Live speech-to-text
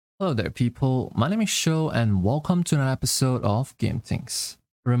Hello there, people. My name is Sho, and welcome to another episode of Game Things.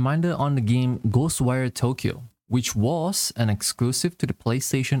 A reminder on the game Ghostwire Tokyo, which was an exclusive to the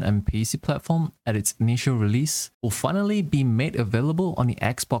PlayStation and PC platform at its initial release, will finally be made available on the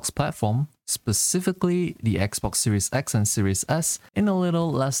Xbox platform, specifically the Xbox Series X and Series S, in a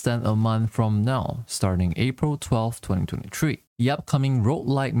little less than a month from now, starting April 12, 2023. The upcoming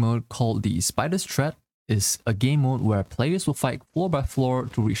roguelike mode called the Spider's Thread is a game mode where players will fight floor by floor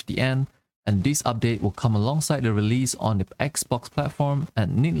to reach the end, and this update will come alongside the release on the Xbox platform,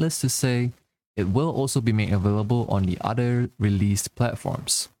 and needless to say, it will also be made available on the other released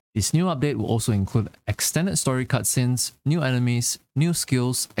platforms. This new update will also include extended story cutscenes, new enemies, new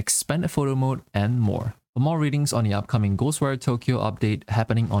skills, expanded photo mode, and more. For more readings on the upcoming Ghostwire Tokyo update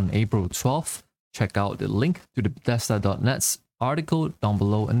happening on April 12th, check out the link to the Bethesda.net's article down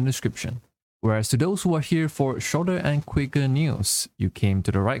below in the description. Whereas to those who are here for shorter and quicker news, you came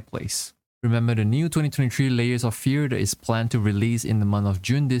to the right place. Remember the new 2023 Layers of Fear that is planned to release in the month of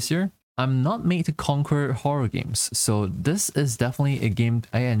June this year? I'm not made to conquer horror games, so this is definitely a game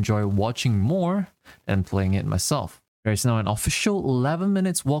I enjoy watching more than playing it myself. There is now an official 11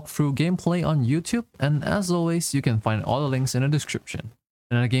 minutes walkthrough gameplay on YouTube, and as always, you can find all the links in the description.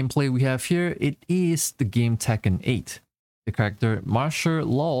 Another gameplay we have here, it is the game Tekken 8. The character Marshall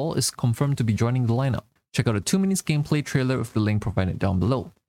Law is confirmed to be joining the lineup. Check out a 2 minutes gameplay trailer with the link provided down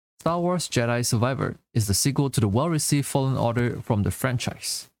below. Star Wars Jedi Survivor is the sequel to the well-received Fallen Order from the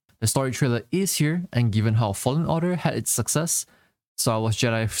franchise. The story trailer is here, and given how Fallen Order had its success, Star Wars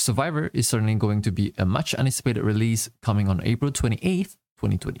Jedi Survivor is certainly going to be a much anticipated release coming on April 28th,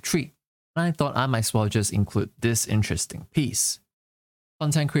 2023. And I thought I might as well just include this interesting piece.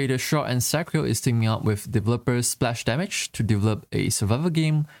 Content creator Short and Sacrio is teaming up with developer Splash Damage to develop a survival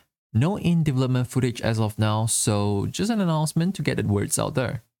game. No in-development footage as of now, so just an announcement to get the words out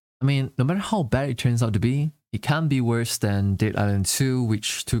there. I mean, no matter how bad it turns out to be, it can't be worse than Dead Island 2,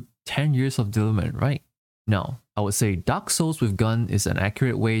 which took 10 years of development, right? No, I would say Dark Souls with Gun is an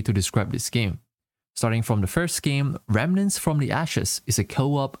accurate way to describe this game. Starting from the first game, Remnants from the Ashes is a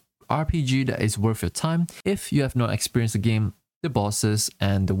co-op RPG that is worth your time if you have not experienced the game, the bosses,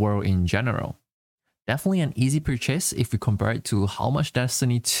 and the world in general. Definitely an easy purchase if we compare it to how much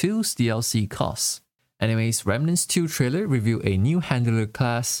Destiny 2's DLC costs. Anyways, Remnants 2 trailer revealed a new handler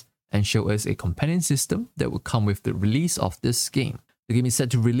class and show us a companion system that will come with the release of this game. The game is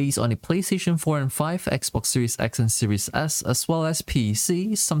set to release on the PlayStation 4 and 5, Xbox Series X and Series S, as well as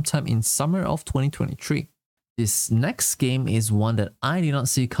PC sometime in summer of 2023. This next game is one that I did not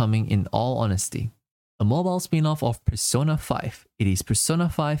see coming, in all honesty. A mobile spin-off of Persona 5. It is Persona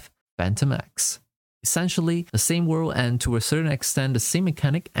 5 Phantom X. Essentially, the same world and to a certain extent the same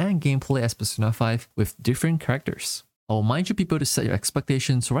mechanic and gameplay as Persona 5 with different characters. I will remind you people to set your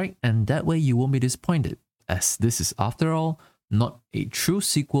expectations right, and that way you won't be disappointed, as this is after all not a true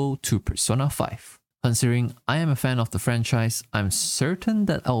sequel to Persona 5. Considering I am a fan of the franchise, I'm certain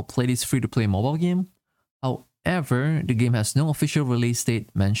that I will play this free-to-play mobile game. However, the game has no official release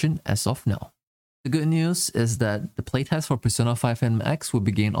date mentioned as of now. The good news is that the playtest for Persona 5 Phantom X will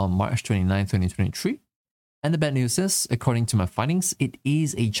begin on March 29, 2023. And the bad news is, according to my findings, it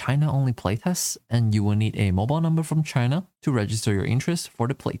is a China-only playtest, and you will need a mobile number from China to register your interest for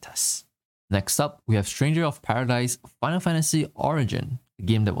the playtest. Next up, we have Stranger of Paradise Final Fantasy Origin, a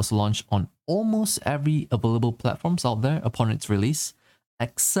game that was launched on almost every available platforms out there upon its release,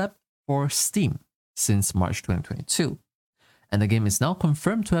 except for Steam, since March 2022. And the game is now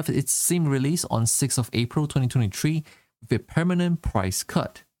confirmed to have its Steam release on 6th of April 2023 with a permanent price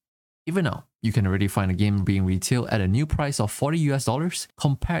cut. Even now, you can already find the game being retailed at a new price of $40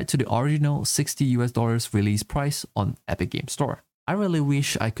 compared to the original $60 release price on Epic Games Store. I really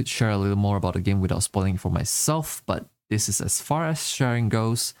wish I could share a little more about the game without spoiling it for myself, but this is as far as sharing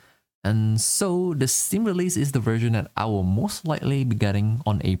goes. And so the Steam release is the version that I will most likely be getting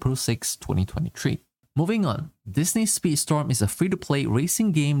on April 6, 2023. Moving on, Disney Speedstorm is a free-to-play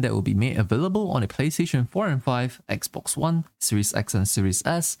racing game that will be made available on the PlayStation 4 and 5, Xbox One, Series X and Series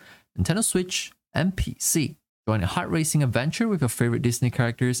S, Nintendo Switch, and PC. Join a hard racing adventure with your favorite Disney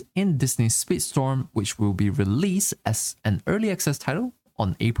characters in Disney Speedstorm, which will be released as an early access title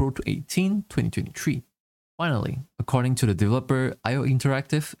on April 18, 2023. Finally, according to the developer IO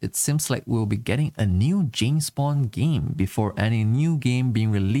Interactive, it seems like we'll be getting a new James Bond game before any new game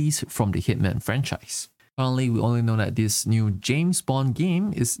being released from the Hitman franchise. Currently, we only know that this new James Bond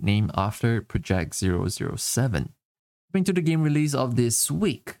game is named after Project 007. Coming to the game release of this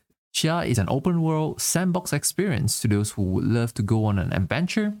week, Chia is an open-world sandbox experience to those who would love to go on an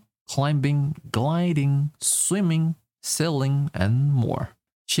adventure, climbing, gliding, swimming, sailing, and more.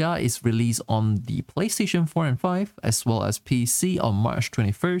 Jia is released on the PlayStation 4 and 5 as well as PC on March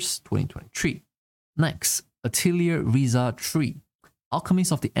 21st, 2023. Next, Atelier Ryza 3.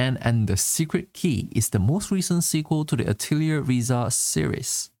 Alchemist of the End and the Secret Key is the most recent sequel to the Atelier Ryza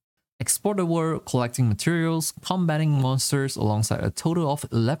series. Explore the world, collecting materials, combating monsters alongside a total of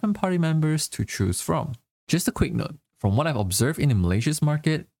 11 party members to choose from. Just a quick note, from what I've observed in the Malaysia's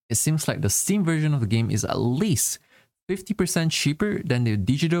market, it seems like the Steam version of the game is at least 50% cheaper than the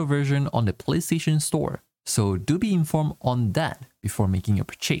digital version on the PlayStation Store, so do be informed on that before making your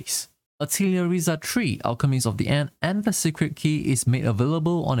purchase. Atelier Ryza 3, Alchemist of the End and the Secret Key is made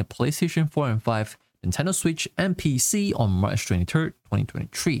available on the PlayStation 4 and 5, Nintendo Switch and PC on March 23rd,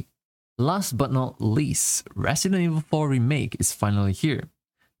 2023. Last but not least, Resident Evil 4 Remake is finally here.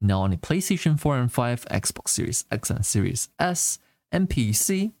 Now on the PlayStation 4 and 5, Xbox Series X and Series S, and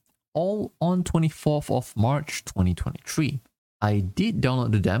PC, all on 24th of March 2023. I did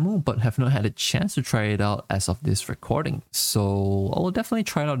download the demo but have not had a chance to try it out as of this recording, so I will definitely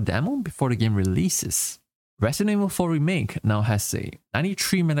try out the demo before the game releases. Resident Evil 4 Remake now has a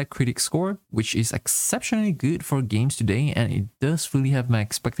 93 Metacritic score, which is exceptionally good for games today, and it does really have my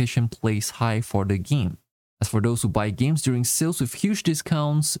expectation placed high for the game. As for those who buy games during sales with huge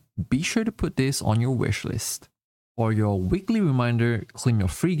discounts, be sure to put this on your wishlist. For your weekly reminder, claim your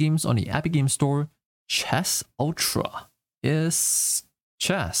free games on the Epic Games Store. Chess Ultra is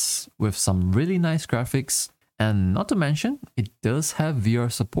chess with some really nice graphics, and not to mention, it does have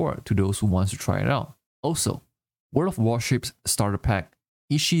VR support to those who want to try it out. Also, World of Warships Starter Pack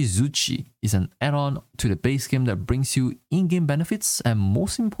Ishizuchi is an add-on to the base game that brings you in-game benefits and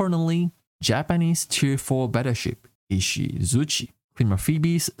most importantly, Japanese Tier 4 battleship Ishizuchi. Claim your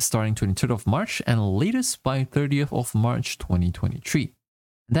freebies starting 23rd of March and latest by 30th of March 2023.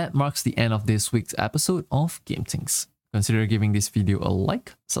 That marks the end of this week's episode of Game Things. Consider giving this video a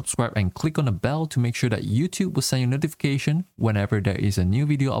like, subscribe and click on the bell to make sure that YouTube will send you notification whenever there is a new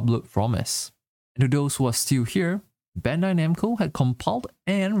video upload from us. And to those who are still here, Bandai Namco had compiled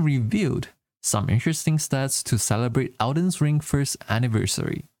and revealed some interesting stats to celebrate Elden Ring's first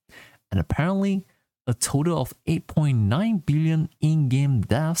anniversary. And apparently, a total of 8.9 billion in-game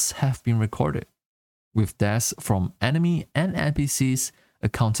deaths have been recorded, with deaths from enemy and NPCs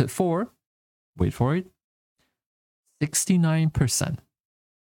accounted for, wait for it, 69%.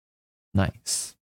 Nice.